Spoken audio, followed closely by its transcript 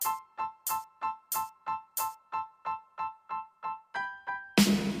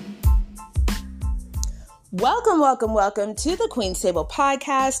Welcome to the Queen's Table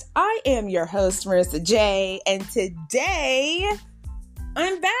Podcast. I am your host, Marissa J, and today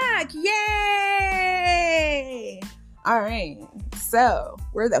I'm back. Yay! All right, so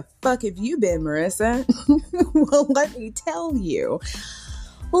where the fuck have you been, Marissa? Well, let me tell you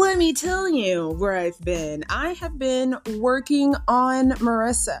where I've been. I have been working on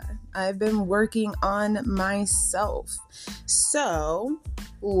Marissa. I've been working on myself. So,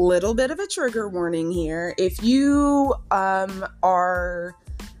 little bit of a trigger warning here. If you are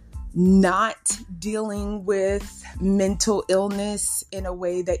not dealing with mental illness in a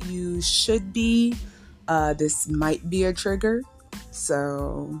way that you should be, this might be a trigger.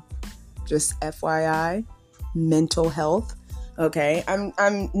 So, just FYI, mental health. Okay,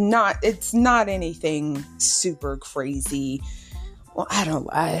 it's not anything super crazy. Well,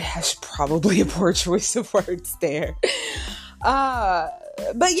 that's probably a poor choice of words there.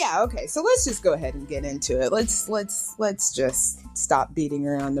 But yeah, okay, so let's just go ahead and get into it. Let's just stop beating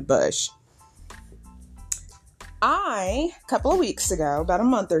around the bush. A couple of weeks ago, about a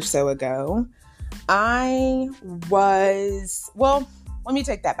month or so ago, let me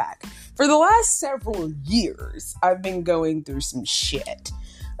take that back. For the last several years, I've been going through some shit.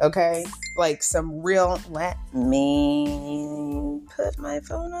 Okay? Like some real, let me put my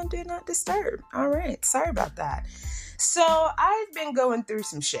phone on Do Not Disturb. All right. Sorry about that. So I've been going through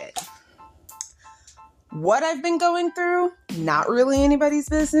some shit. What I've been going through, not really anybody's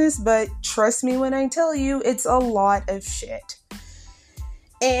business, but trust me when I tell you, it's a lot of shit.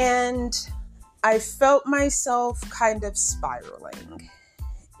 And I felt myself kind of spiraling.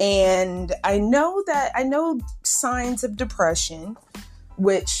 And I know signs of depression,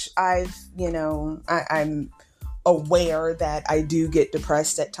 which I'm aware that I do get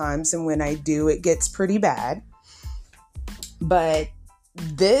depressed at times. And when I do, it gets pretty bad. But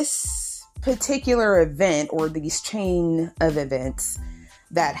this particular event, or these chain of events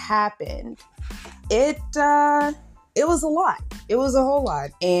that happened, it was a lot. It was a whole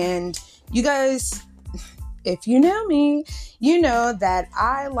lot. And you guys, if you know me, you know that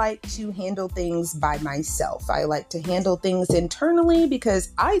I like to handle things by myself. I like to handle things internally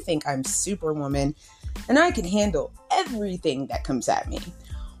because I think I'm Superwoman and I can handle everything that comes at me.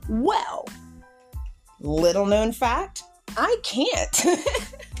 Well, little known fact, I can't.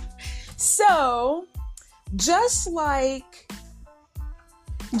 So, just like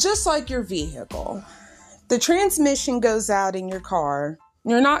your vehicle, the transmission goes out in your car.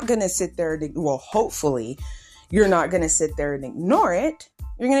 You're not going to sit there hopefully you're not going to sit there and ignore it.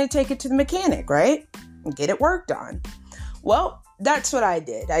 You're going to take it to the mechanic, right? And get it worked on. Well, that's what I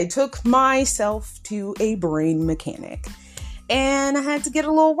did. I took myself to a brain mechanic and I had to get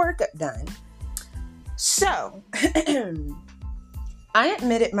a little workup done. So, I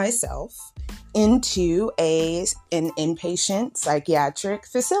admitted myself into an inpatient psychiatric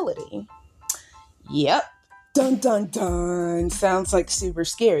facility. Yep. Dun, dun, dun. Sounds like super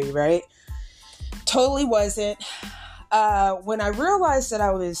scary, right? Totally wasn't. When I realized that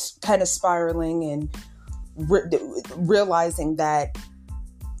I was kind of spiraling and realizing that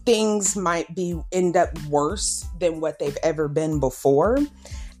things might end up worse than what they've ever been before,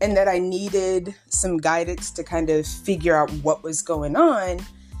 and that I needed some guidance to kind of figure out what was going on,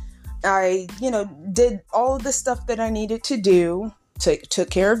 I, did all of the stuff that I needed to do, took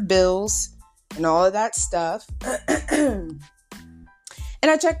care of bills and all of that stuff. And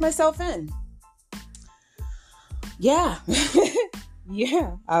I checked myself in. Yeah.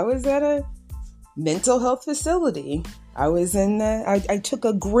 Yeah. I was at a mental health facility. I took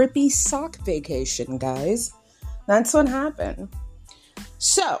a grippy sock vacation, guys. That's what happened.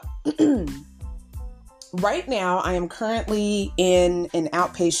 So, right now I am currently in an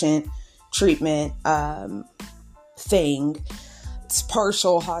outpatient treatment thing. It's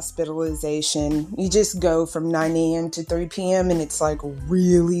partial hospitalization. You just go from 9 a.m. to 3 p.m. and it's like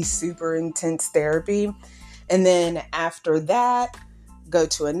really super intense therapy. And then after that, go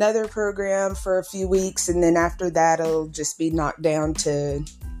to another program for a few weeks. And then after that, it'll just be knocked down to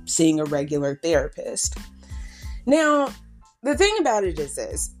seeing a regular therapist. Now, the thing about it is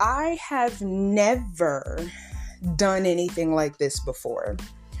this: I have never done anything like this before.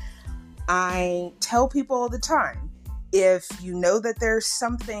 I tell people all the time, if you know that there's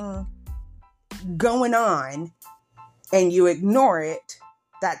something going on and you ignore it,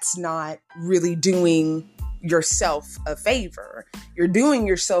 that's not really doing yourself a favor. You're doing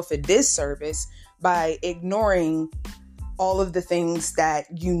yourself a disservice by ignoring all of the things that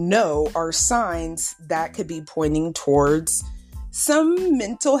you know are signs that could be pointing towards some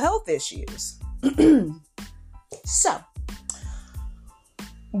mental health issues. So,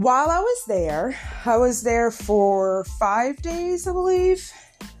 While I was there for 5 days, I believe.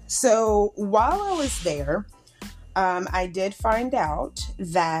 So while I was there, I did find out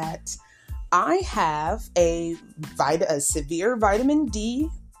that I have a severe vitamin D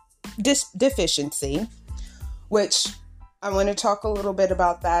deficiency, which I want to talk a little bit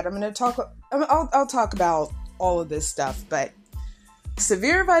about that. I'll talk about all of this stuff, but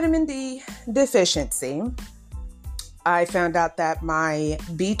severe vitamin D deficiency. I found out that my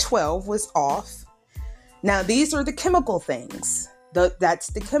B12 was off. Now, these are the chemical things.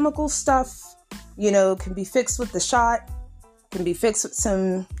 That's the chemical stuff, can be fixed with the shot, can be fixed with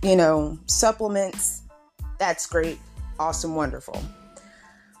some, supplements. That's great. Awesome. Wonderful.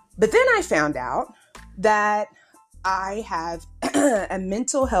 But then I found out that I have a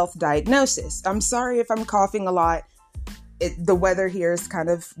mental health diagnosis. I'm sorry if I'm coughing a lot. The weather here is kind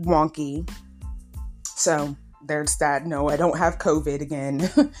of wonky. So there's that. No, I don't have COVID again.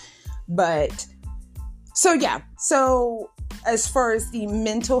 But so yeah. So as far as the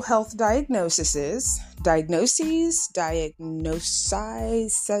mental health diagnoses, it's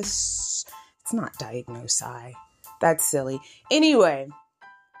not diagnosi. That's silly. Anyway,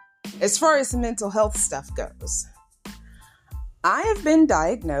 as far as the mental health stuff goes, I have been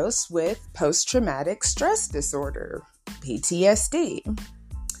diagnosed with post-traumatic stress disorder, PTSD,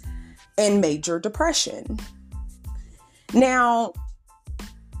 and major depression. Now,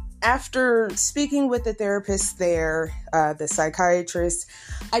 after speaking with the therapist there, the psychiatrist,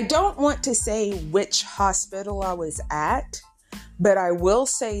 I don't want to say which hospital I was at, but I will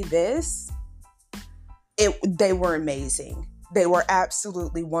say this. They were amazing. They were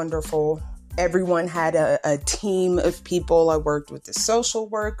absolutely wonderful. Everyone had a team of people. I worked with a social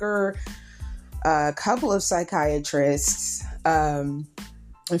worker, a couple of psychiatrists, a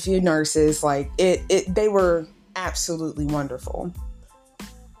few nurses. They were absolutely wonderful.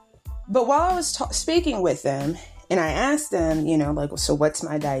 But while I was speaking with them, and I asked them, so what's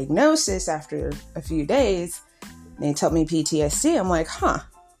my diagnosis after a few days? And they told me PTSD. I'm like, huh.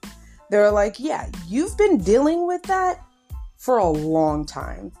 They were like, yeah, you've been dealing with that for a long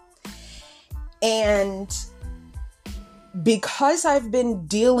time. And because I've been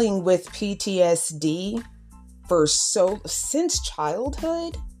dealing with PTSD since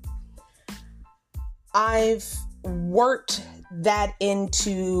childhood, I've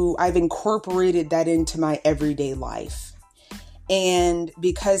incorporated that into my everyday life. And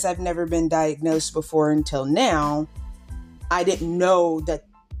because I've never been diagnosed before until now, I didn't know that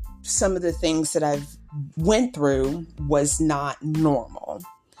some of the things that I've went through was not normal.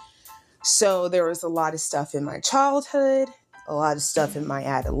 So there was a lot of stuff in my childhood, a lot of stuff in my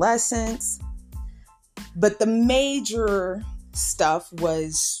adolescence, but the major stuff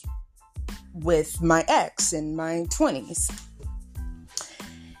was with my ex in my 20s.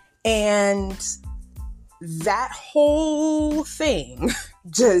 And that whole thing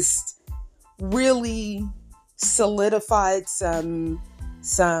just really solidified some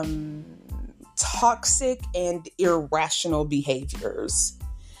toxic and irrational behaviors.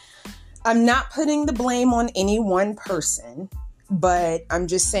 I'm not putting the blame on any one person, but I'm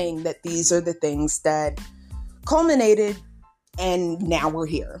just saying that these are the things that culminated, and now we're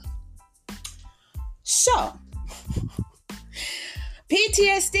here. So,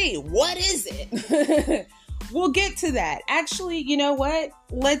 PTSD, what is it? We'll get to that. Actually, you know what?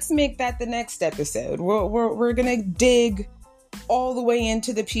 Let's make that the next episode. We're going to dig all the way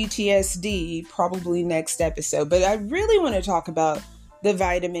into the PTSD probably next episode. But I really want to talk about the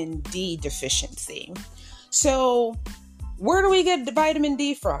vitamin D deficiency. So, where do we get the vitamin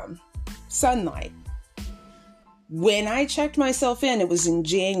D from? Sunlight. When I checked myself in, it was in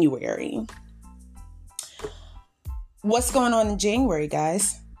January. What's going on in January,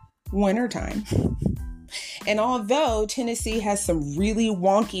 guys? Wintertime. And although Tennessee has some really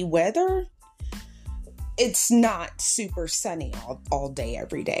wonky weather, it's not super sunny all day,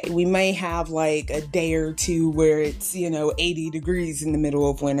 every day. We may have like a day or two where it's, 80 degrees in the middle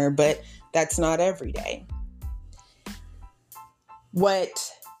of winter, but that's not every day.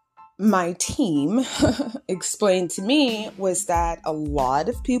 What my team explained to me was that a lot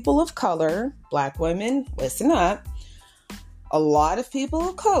of people of color, Black women, listen up, a lot of people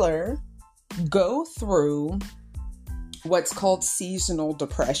of color go through what's called seasonal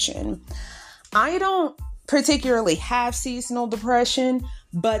depression. I don't particularly have seasonal depression,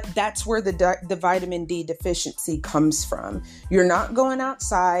 but that's where the vitamin D deficiency comes from. You're not going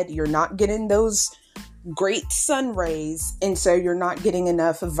outside, you're not getting those great sun rays, and so you're not getting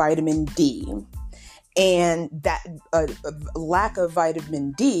enough of vitamin D. And that lack of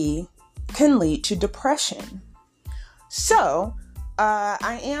vitamin D can lead to depression. So,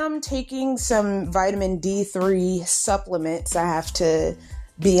 I am taking some vitamin D3 supplements. I have to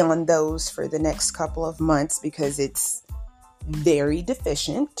be on those for the next couple of months because it's very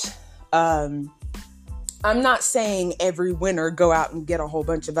deficient. I'm not saying every winter go out and get a whole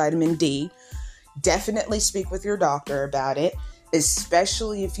bunch of vitamin D. Definitely speak with your doctor about it,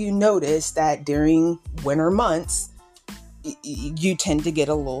 especially if you notice that during winter months, you tend to get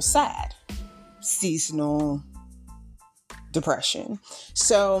a little sad. Seasonal depression.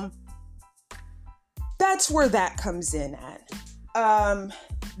 So that's where that comes in at.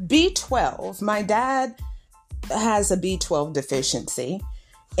 B12, my dad has a B12 deficiency.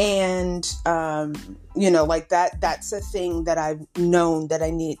 And, like that's a thing that I've known that I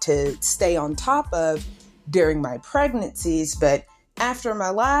need to stay on top of during my pregnancies. But after my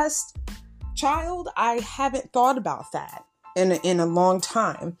last child, I haven't thought about that in a long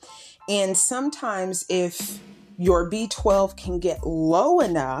time. And sometimes if your B12 can get low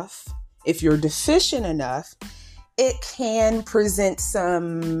enough, if you're deficient enough, it can present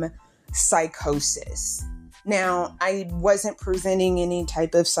some psychosis. Now, I wasn't presenting any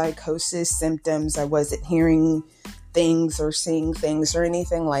type of psychosis symptoms. I wasn't hearing things or seeing things or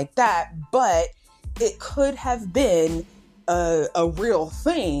anything like that, but it could have been a real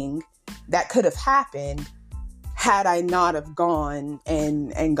thing that could have happened had I not have gone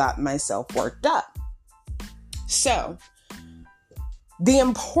and gotten myself worked up. So, the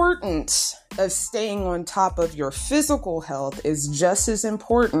importance of staying on top of your physical health is just as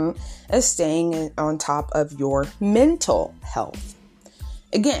important as staying on top of your mental health.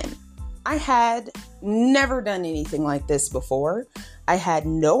 Again, I had never done anything like this before. I had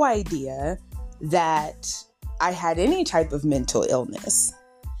no idea that I had any type of mental illness,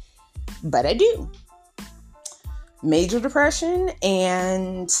 but I do. Major depression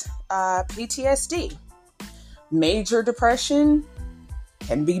and PTSD. Major depression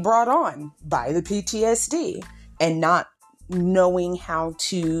can be brought on by the PTSD and not knowing how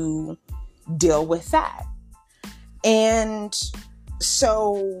to deal with that. And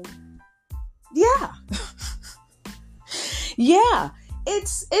so, yeah. Yeah,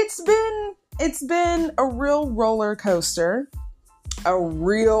 it's been a real roller coaster.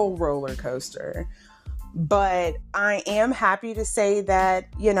 But I am happy to say that,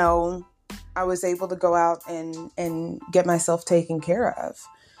 I was able to go out and get myself taken care of.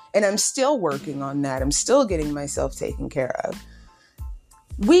 And I'm still working on that. I'm still getting myself taken care of.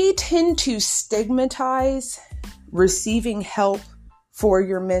 We tend to stigmatize receiving help for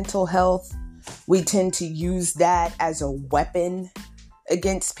your mental health. We tend to use that as a weapon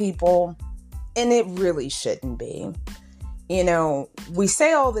against people, and it really shouldn't be. We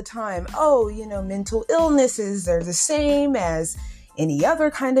say all the time, mental illnesses are the same as any other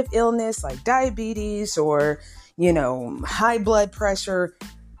kind of illness like diabetes or, high blood pressure.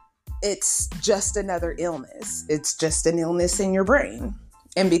 It's just another illness. It's just an illness in your brain.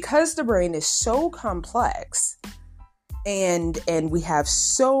 And because the brain is so complex and we have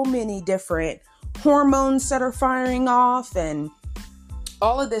so many different hormones that are firing off and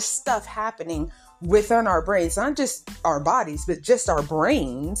all of this stuff happening within our brains, not just our bodies, but just our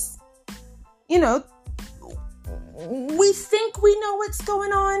brains, we think we know what's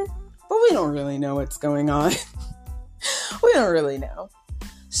going on, but we don't really know what's going on. We don't really know.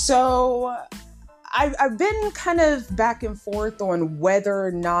 So I've been kind of back and forth on whether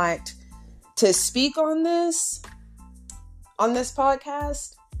or not to speak on this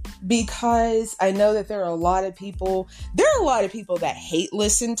podcast, because I know that there are a lot of people that hate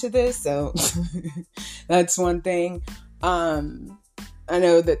listen to this. So that's one thing. I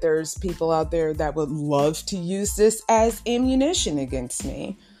know that there's people out there that would love to use this as ammunition against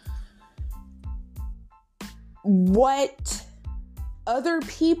me. What other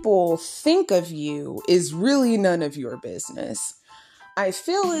people think of you is really none of your business. I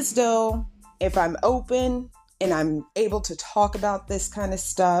feel as though if I'm open and I'm able to talk about this kind of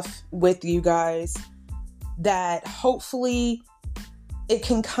stuff with you guys, that hopefully it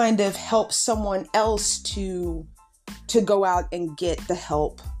can kind of help someone else to go out and get the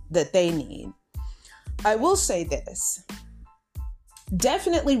help that they need. I will say this.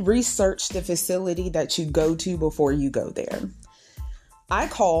 Definitely research the facility that you go to before you go there. I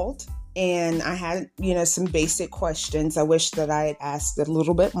called and I had, some basic questions. I wish that I had asked a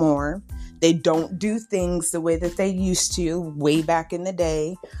little bit more. They don't do things the way that they used to way back in the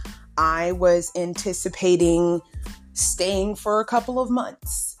day. I was anticipating staying for a couple of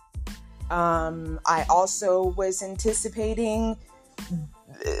months. I also was anticipating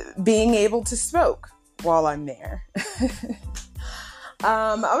being able to smoke while I'm there.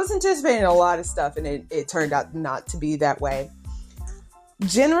 I was anticipating a lot of stuff, and it turned out not to be that way.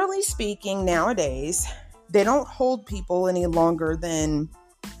 Generally speaking, nowadays, they don't hold people any longer than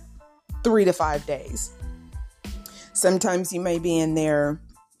 3 to 5 days. Sometimes you may be in there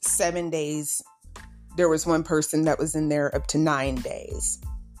 7 days. There was one person that was in there up to 9 days.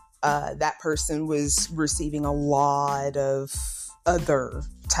 That person was receiving a lot of other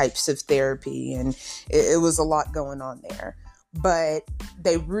types of therapy, and it was a lot going on there. But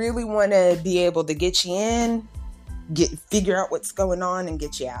they really want to be able to get you in, figure out what's going on, and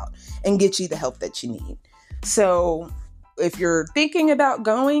get you out, and get you the help that you need. So if you're thinking about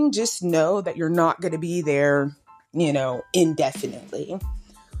going, just know that you're not going to be there, indefinitely.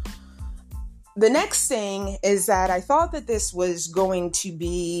 The next thing is that I thought that this was going to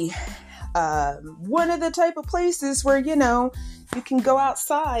be one of the type of places where, you can go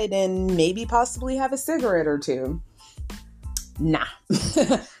outside and maybe possibly have a cigarette or two. Nah,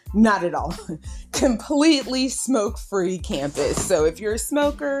 not at all. Completely smoke-free campus. So if you're a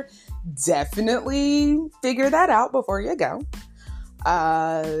smoker, definitely figure that out before you go.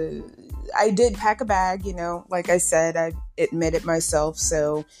 I did pack a bag, like I said, I admitted myself.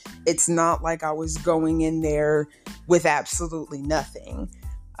 So it's not like I was going in there with absolutely nothing.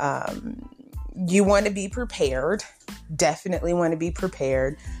 You want to be prepared. Definitely want to be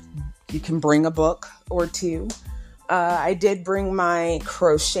prepared. You can bring a book or two. I did bring my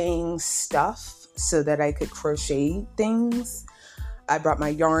crocheting stuff so that I could crochet things. I brought my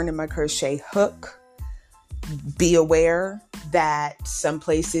yarn and my crochet hook. Be aware that some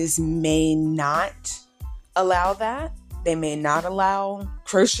places may not allow that. They may not allow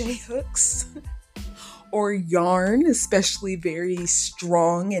crochet hooks or yarn, especially very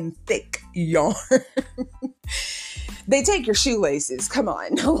strong and thick yarn. They take your shoelaces. Come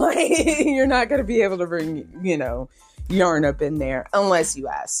on. You're not going to be able to bring, yarn up in there unless you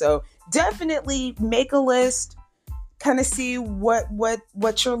ask. So definitely make a list, kind of see what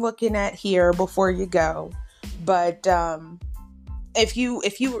you're looking at here before you go. But if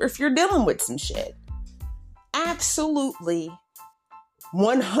you're dealing with some shit, absolutely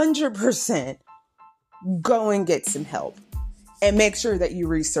 100% go and get some help, and make sure that you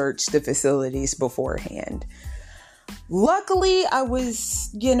research the facilities beforehand. Luckily, I was,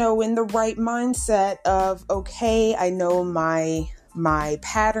 in the right mindset of, okay, I know my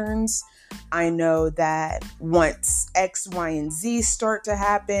patterns. I know that once X, Y, and Z start to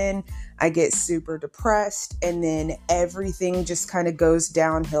happen, I get super depressed, and then everything just kind of goes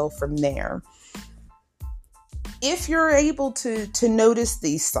downhill from there. If you're able to notice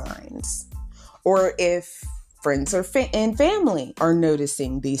these signs, or if friends and family are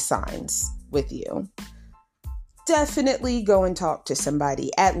noticing these signs with you, definitely go and talk to somebody.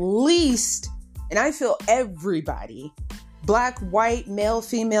 At least, and I feel everybody, black, white, male,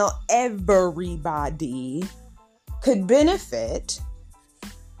 female, everybody could benefit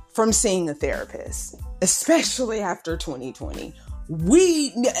from seeing a therapist, especially after 2020.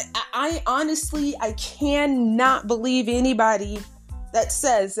 I honestly cannot believe anybody that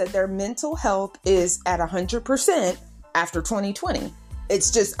says that their mental health is at 100% after 2020.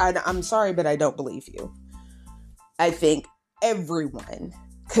 It's just, I'm sorry, but I don't believe you. I think everyone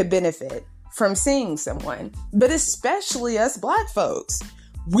could benefit from seeing someone, but especially us black folks.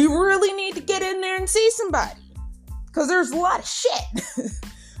 We really need to get in there and see somebody, because there's a lot of shit. There's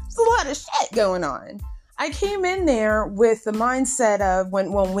a lot of shit going on. I came in there with the mindset of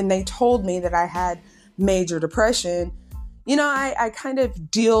when they told me that I had major depression, I kind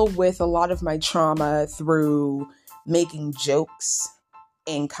of deal with a lot of my trauma through making jokes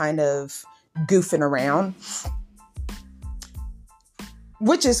and kind of goofing around,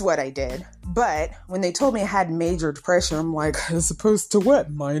 which is what I did. But when they told me I had major depression, I'm like, as opposed to what?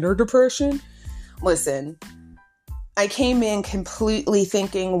 Minor depression? Listen, I came in completely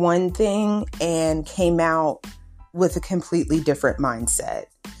thinking one thing and came out with a completely different mindset.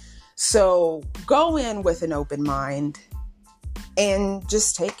 So go in with an open mind and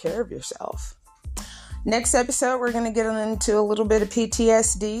just take care of yourself. Next episode, we're going to get into a little bit of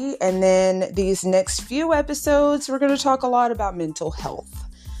PTSD. And then these next few episodes, we're going to talk a lot about mental health.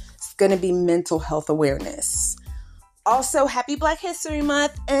 It's going to be mental health awareness. Also, happy Black History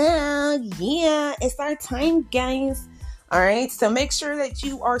Month. Yeah, it's our time, guys. All right. So make sure that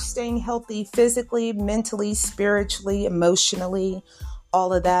you are staying healthy physically, mentally, spiritually, emotionally,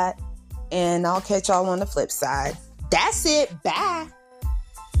 all of that. And I'll catch y'all on the flip side. That's it. Bye.